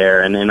leg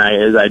there. And then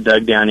as I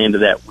dug down into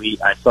that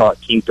wheat, I saw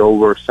it kinked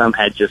over. Some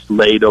had just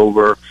laid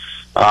over.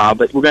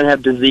 But we're going to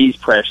have disease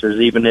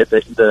pressures, even if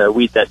the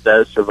wheat that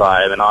does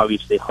survive. And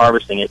obviously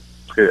harvesting it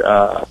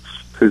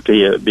proved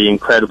to be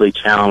incredibly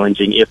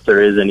challenging if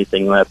there is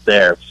anything left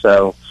there.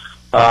 So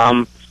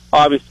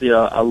obviously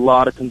a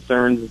lot of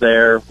concerns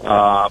there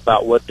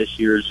about what this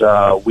year's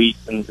wheat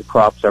and the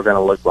crops are going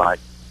to look like.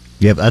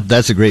 Yeah,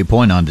 that's a great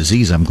point on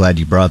disease. I'm glad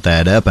you brought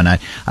that up. And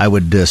I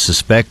would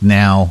suspect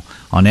now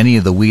on any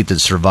of the wheat that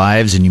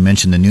survives, and you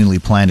mentioned the newly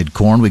planted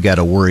corn, we got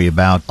to worry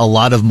about a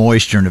lot of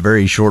moisture in a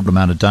very short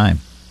amount of time.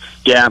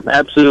 Yeah,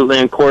 absolutely.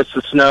 And of course,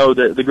 the snow,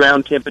 the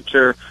ground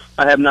temperature,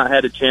 I have not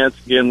had a chance,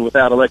 again,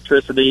 without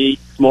electricity.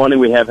 This morning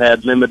we have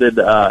had limited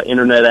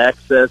internet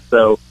access,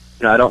 so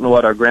I don't know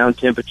what our ground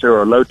temperature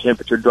or low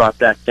temperature dropped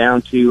back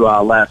down to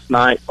last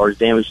night or has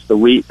damaged the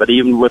wheat. But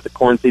even with the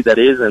corn seed that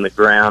is in the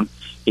ground,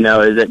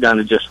 is it going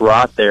to just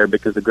rot there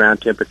because the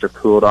ground temperature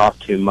cooled off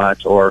too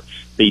much or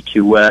be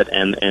too wet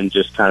and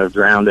just kind of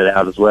drowned it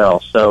out as well?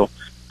 So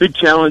big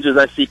challenges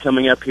I see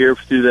coming up here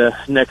through the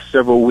next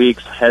several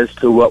weeks as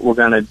to what we're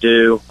going to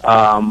do.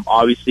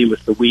 Obviously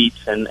with the wheat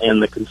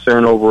and the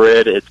concern over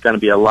it, it's going to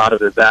be a lot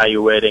of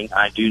evaluating.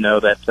 I do know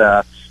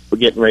that we're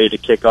getting ready to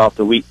kick off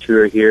the wheat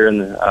tour here in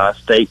the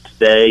state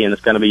today, and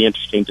it's going to be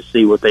interesting to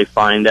see what they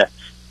find,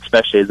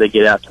 especially as they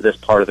get out to this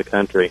part of the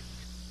country.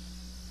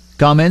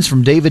 Comments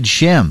from David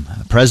Shem,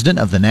 president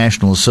of the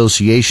National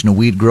Association of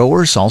Wheat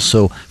Growers,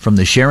 also from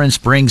the Sharon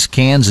Springs,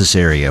 Kansas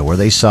area, where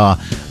they saw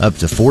up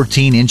to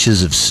 14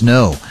 inches of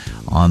snow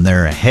on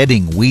their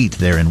heading wheat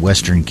there in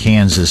western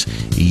Kansas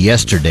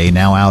yesterday,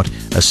 now out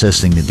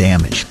assessing the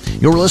damage.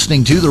 You're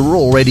listening to the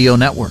Rural Radio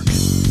Network.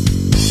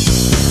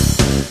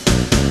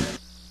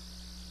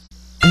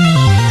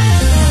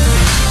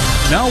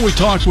 Now we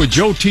talk with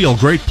Joe Teal,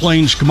 Great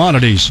Plains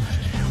Commodities.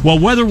 Well,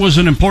 weather was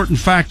an important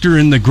factor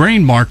in the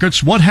grain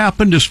markets. What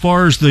happened as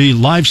far as the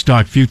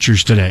livestock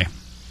futures today?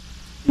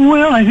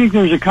 Well, I think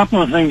there's a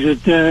couple of things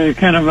that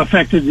kind of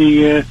affected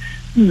the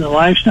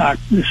livestock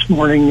this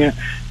morning.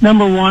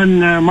 Number one,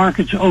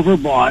 markets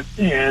overbought,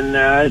 and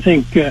I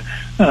think there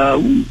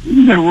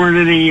weren't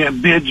any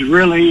bids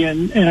really,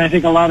 and I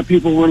think a lot of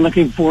people were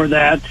looking for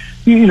that.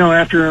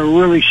 After a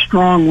really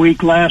strong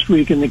week last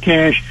week in the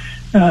cash,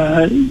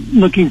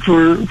 looking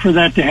for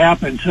that to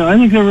happen. So I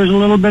think there was a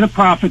little bit of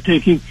profit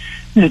taking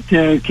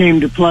that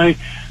came to play.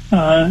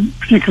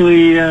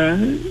 particularly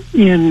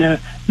in the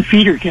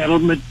feeder cattle,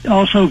 but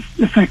also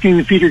affecting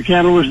the feeder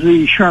cattle was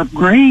the sharp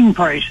grain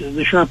prices,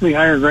 the sharply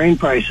higher grain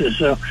prices.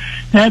 So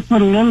that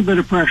put a little bit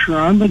of pressure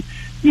on, but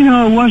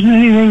it wasn't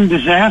anything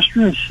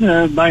disastrous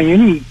by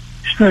any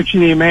stretch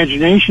of the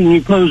imagination.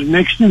 You closed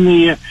mixed in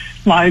the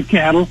live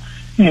cattle,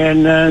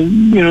 and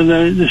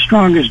the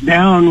strongest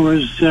down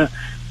was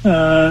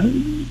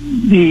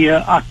the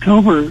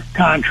October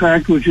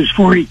contract, which was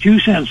 42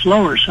 cents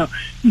lower. So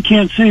you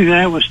can't say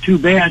that was too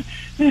bad.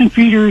 And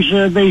feeders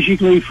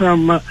basically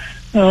from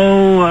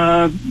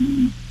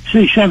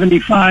say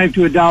 75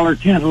 to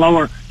 $1.10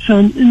 lower.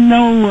 So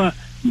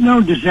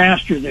no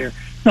disaster there.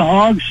 The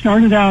hogs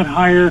started out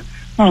higher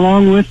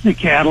along with the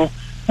cattle,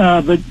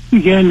 but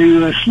began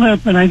to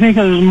slip, and I think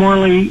it was more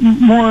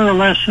or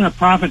less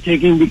profit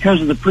taking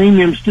because of the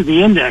premiums to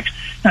the index.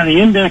 Now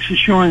the index is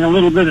showing a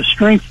little bit of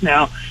strength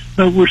now,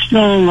 but we're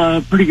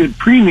still pretty good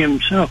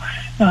premiums. So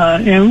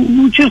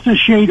and just a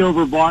shade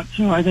overbought.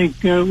 So I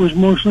think it was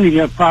mostly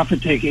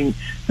profit taking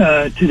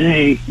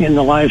today in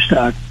the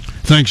livestock.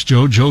 Thanks,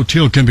 Joe. Joe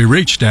Teal can be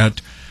reached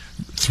at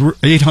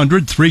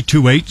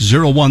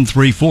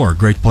 800-328-0134,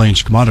 Great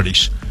Plains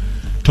Commodities.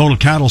 Total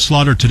cattle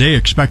slaughter today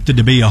expected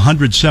to be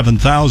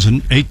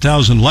 107,000,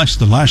 8,000 less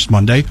than last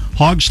Monday.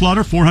 Hog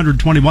slaughter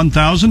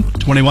 421,000,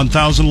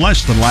 21,000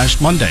 less than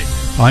last Monday.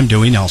 I'm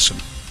Dewey Nelson.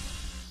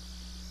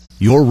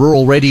 Your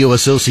Rural Radio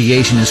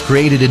Association has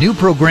created a new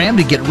program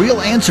to get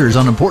real answers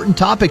on important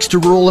topics to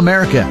rural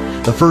America.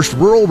 The first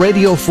Rural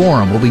Radio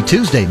Forum will be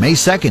Tuesday, May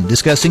 2nd,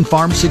 discussing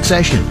farm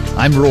succession.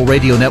 I'm Rural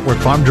Radio Network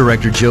Farm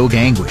Director Joe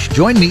Gangwish.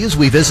 Join me as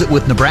we visit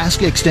with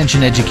Nebraska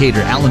Extension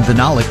Educator Alan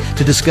Vanalik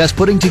to discuss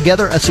putting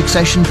together a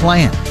succession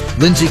plan.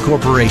 Lindsay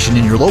Corporation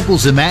and your local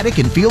Zematic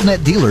and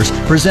FieldNet dealers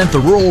present the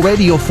Rural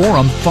Radio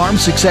Forum Farm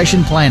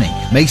Succession Planning,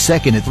 May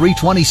 2nd at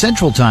 3:20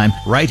 Central Time,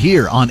 right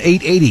here on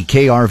 880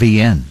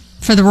 KRVN.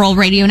 For the Rural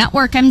Radio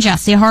Network, I'm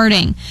Jessie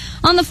Harding.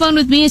 On the phone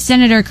with me is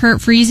Senator Kurt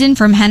Friesen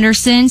from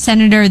Henderson.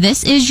 Senator,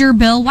 this is your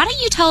bill. Why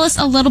don't you tell us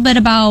a little bit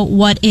about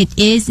what it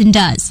is and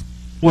does?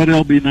 What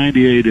LB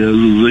 98 is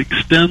it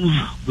extends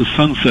the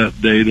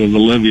sunset date of the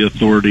levy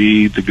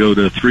authority to go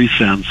to 3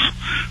 cents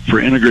for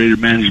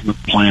integrated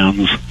management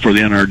plans for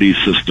the NRD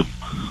system.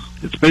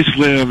 It's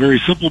basically a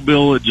very simple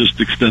bill. It just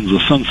extends the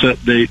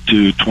sunset date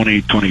to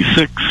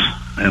 2026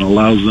 and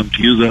allows them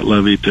to use that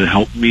levy to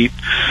help meet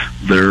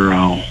their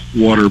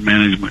water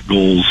management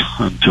goals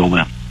until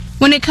then.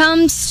 When it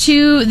comes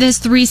to this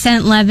 3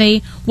 cent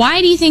levy, why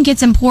do you think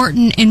it's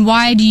important and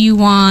why do you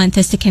want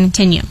this to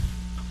continue?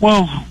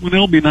 Well, when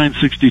LB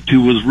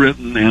 962 was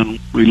written and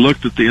we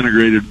looked at the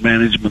integrated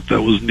management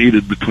that was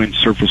needed between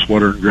surface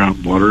water and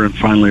groundwater and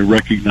finally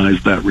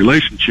recognized that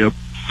relationship,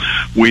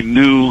 we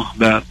knew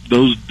that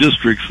those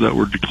districts that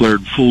were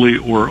declared fully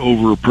or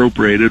over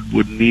appropriated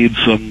would need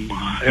some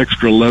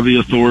extra levy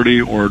authority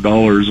or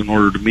dollars in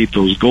order to meet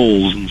those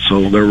goals. And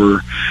so there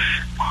were,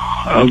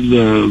 of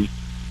the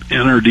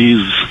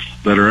NRDs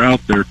that are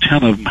out there,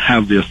 10 of them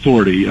have the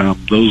authority.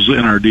 Those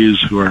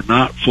NRDs who are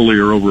not fully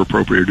or over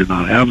appropriated do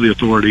not have the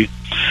authority.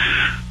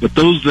 But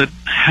those that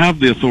have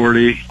the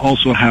authority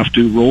also have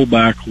to roll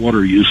back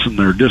water use in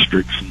their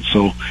districts. And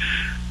so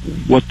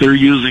what they're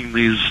using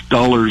these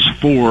dollars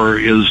for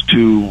is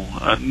to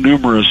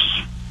numerous,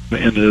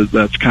 and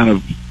that's kind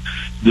of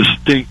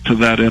distinct to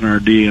that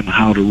NRD and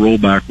how to roll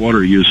back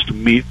water use to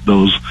meet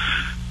those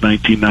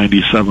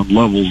 1997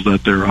 levels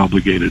that they're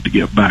obligated to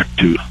get back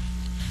to.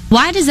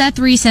 Why does that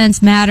 3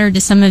 cents matter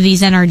to some of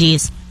these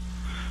NRDs?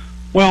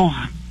 Well,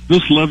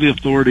 this levy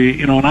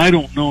authority, and I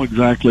don't know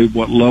exactly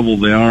what level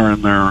they are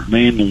in their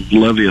main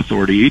levy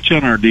authority. Each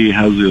NRD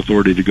has the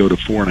authority to go to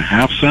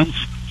 4.5 cents.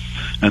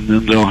 And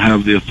then they'll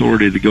have the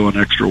authority to go an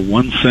extra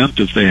 1 cent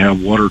if they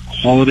have water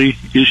quality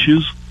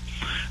issues.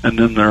 And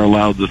then they're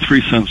allowed the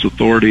 3 cents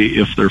authority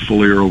if they're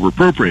fully or over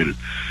appropriated.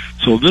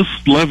 So this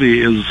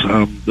levy is,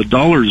 the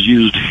dollars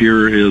used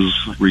here is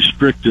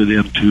restricted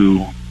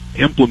into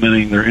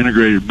implementing their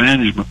integrated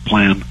management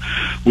plan,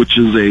 which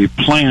is a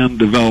plan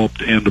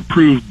developed and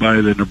approved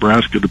by the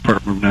Nebraska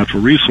Department of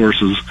Natural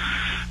Resources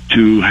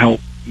to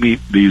help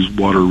meet these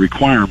water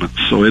requirements.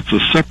 So it's a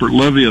separate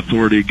levy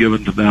authority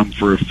given to them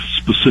for a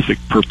specific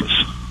purpose.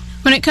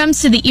 When it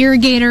comes to the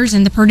irrigators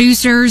and the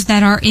producers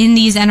that are in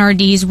these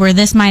NRDs where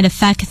this might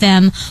affect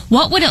them,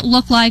 what would it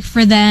look like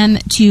for them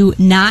to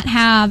not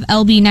have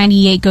LB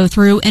 98 go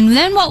through? And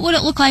then what would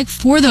it look like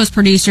for those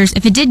producers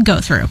if it did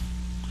go through?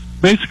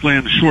 Basically,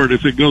 in short,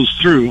 if it goes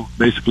through,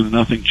 basically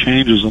nothing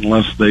changes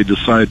unless they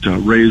decide to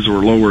raise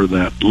or lower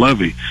that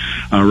levy.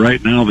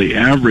 Right now, the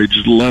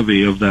average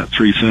levy of that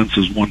 3 cents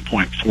is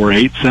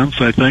 1.48 cents,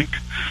 I think.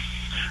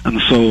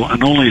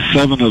 And only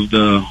 7 of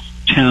the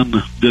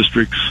 10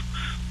 districts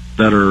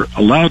that are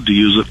allowed to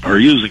use it are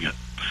using it.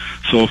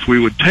 So if we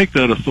would take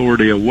that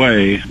authority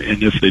away,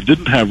 and if they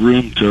didn't have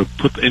room to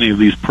put any of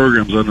these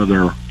programs under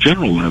their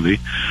general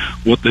levy,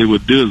 what they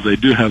would do is they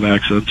do have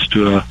access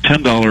to a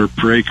 $10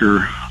 per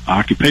acre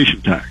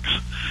occupation tax.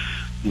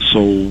 And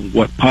so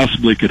what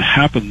possibly could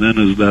happen then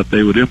is that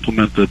they would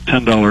implement the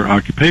 $10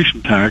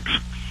 occupation tax,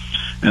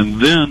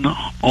 And then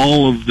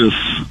all of this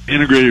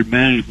integrated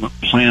management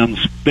plan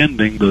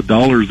spending, the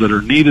dollars that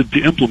are needed to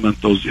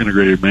implement those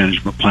integrated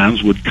management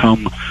plans, would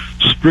come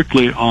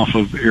strictly off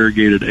of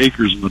irrigated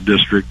acres in the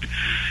district.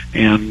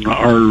 And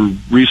our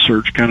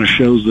research kind of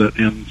shows that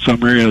in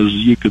some areas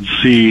you could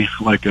see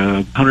like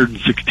a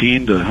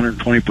 116 to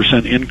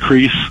 120%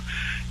 increase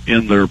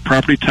in their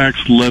property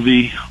tax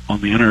levy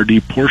on the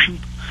NRD portion.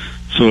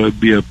 So it'd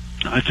be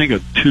I think a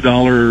 $2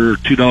 or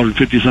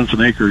 $2.50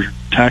 an acre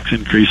tax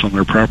increase on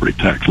their property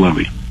tax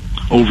levy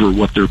over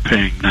what they're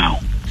paying now.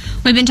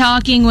 We've been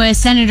talking with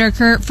Senator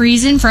Kurt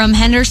Friesen from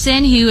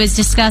Henderson, who is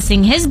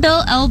discussing his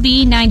bill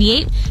LB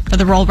 98 for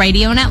the Rural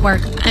Radio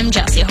Network. I'm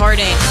Jesse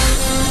Harding.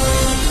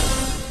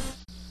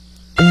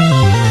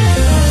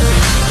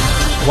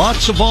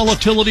 Lots of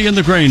volatility in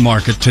the grain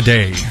market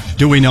today.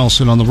 Dewey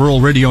Nelson on the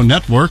Rural Radio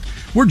Network.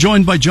 We're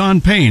joined by John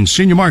Payne,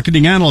 Senior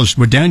Marketing Analyst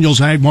with Daniels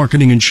Ag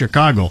Marketing in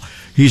Chicago.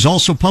 He's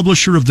also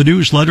publisher of the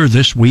newsletter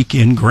This Week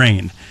in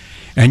Grain.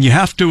 And you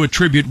have to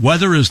attribute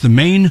weather as the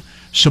main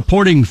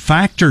supporting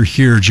factor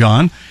here,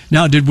 John.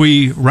 Now, did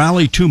we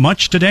rally too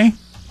much today?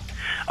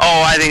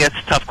 Oh, I think that's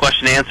a tough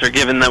question to answer,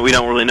 given that we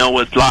don't really know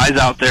what lies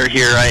out there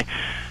here.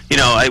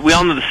 We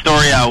all know the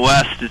story out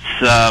west. It's,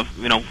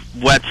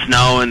 wet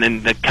snow and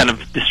then the kind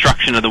of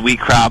destruction of the wheat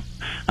crop.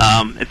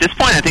 At this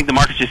point, I think the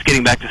market's just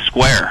getting back to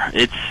square.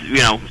 It's,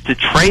 to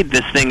trade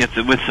this thing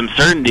with some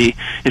certainty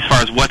as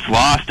far as what's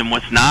lost and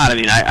what's not. I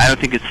mean, I don't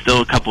think it's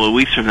still a couple of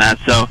weeks from that.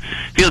 So it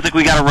feels like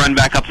we got to run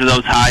back up to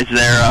those highs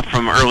there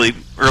from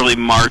early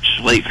March,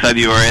 late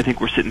February. I think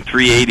we're sitting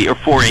 380 or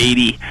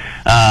 480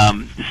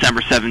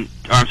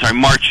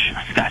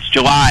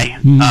 July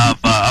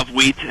of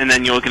wheat, and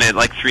then you're looking at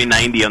like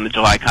 390 on the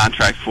July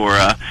contract for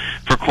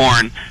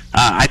corn.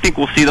 I think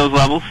we'll see those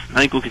levels. I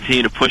think we'll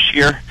continue to push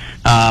here,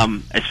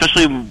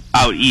 especially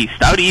out east.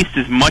 Out east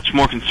is much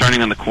more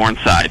concerning on the corn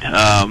side.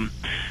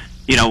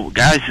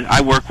 Guys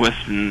I work with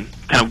in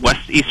kind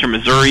of eastern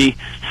Missouri,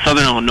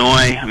 southern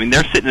Illinois, I mean,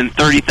 they're sitting in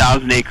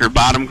 30,000 acre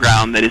bottom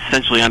ground that is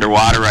essentially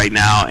underwater right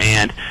now,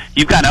 and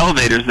you've got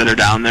elevators that are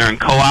down there and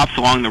co-ops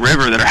along the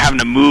river that are having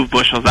to move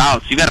bushels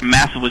out. So you've got a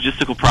massive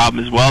logistical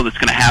problem as well that's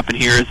going to happen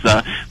here as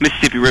the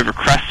Mississippi River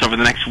crests over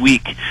the next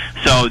week.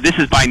 So this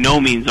is by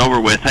no means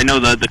over with. I know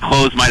the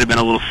close might have been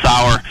a little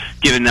sour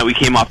given that we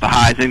came off the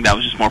highs. I think that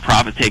was just more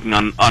profit taking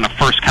on a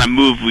first kind of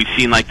move we've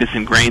seen like this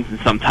in grains in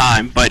some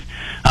time. But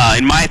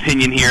in my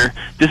opinion here,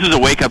 this is a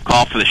wake-up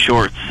call for the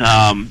shorts.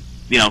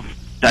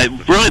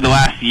 Really the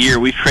last year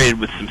we've traded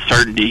with some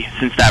certainty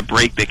since that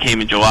break that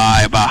came in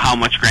July about how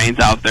much grain's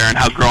out there and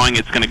how growing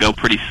it's going to go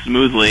pretty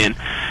smoothly. And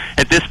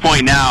at this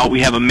point now, we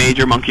have a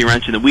major monkey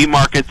wrench in the wheat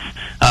markets,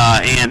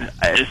 and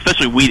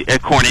especially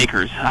corn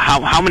acres.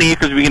 How many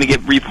acres are we going to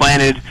get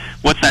replanted?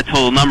 What's that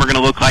total number going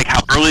to look like?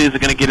 How early is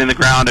it going to get in the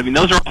ground? I mean,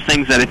 those are all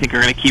things that I think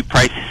are going to keep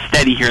prices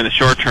steady here in the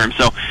short term.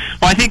 So,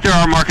 I think there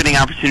are marketing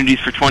opportunities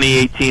for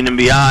 2018 and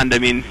beyond. I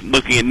mean,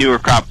 looking at newer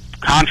crop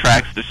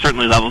contracts, there's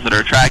certainly levels that are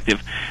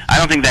attractive. I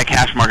don't think that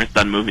cash market's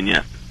done moving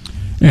yet.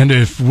 And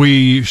if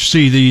we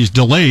see these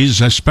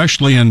delays,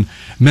 especially in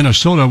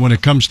Minnesota when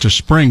it comes to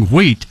spring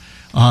wheat,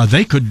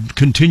 they could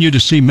continue to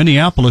see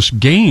Minneapolis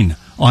gain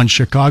on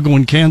Chicago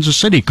and Kansas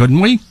City, couldn't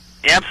we?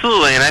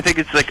 Absolutely, and I think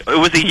it's like it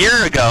was a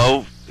year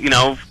ago,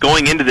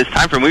 going into this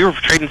time frame, we were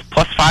trading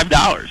plus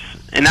 $5,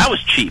 and that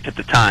was cheap at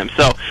the time.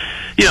 So,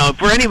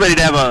 for anybody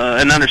to have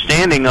an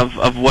understanding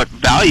of what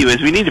value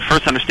is, we need to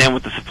first understand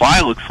what the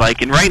supply looks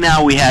like. And right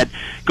now we had,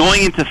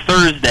 going into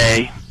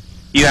Thursday,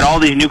 you had all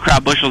these new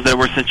crop bushels that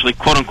were essentially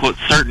quote-unquote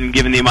certain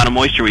given the amount of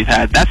moisture we've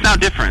had. That's now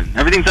different.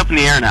 Everything's up in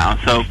the air now,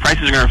 so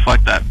prices are going to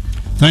reflect that.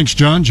 Thanks,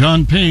 John.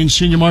 John Payne,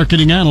 Senior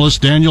Marketing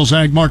Analyst, Daniels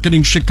Ag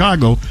Marketing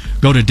Chicago.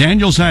 Go to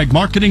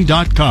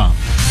danielsagmarketing.com.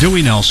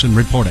 Dewey Nelson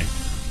reporting.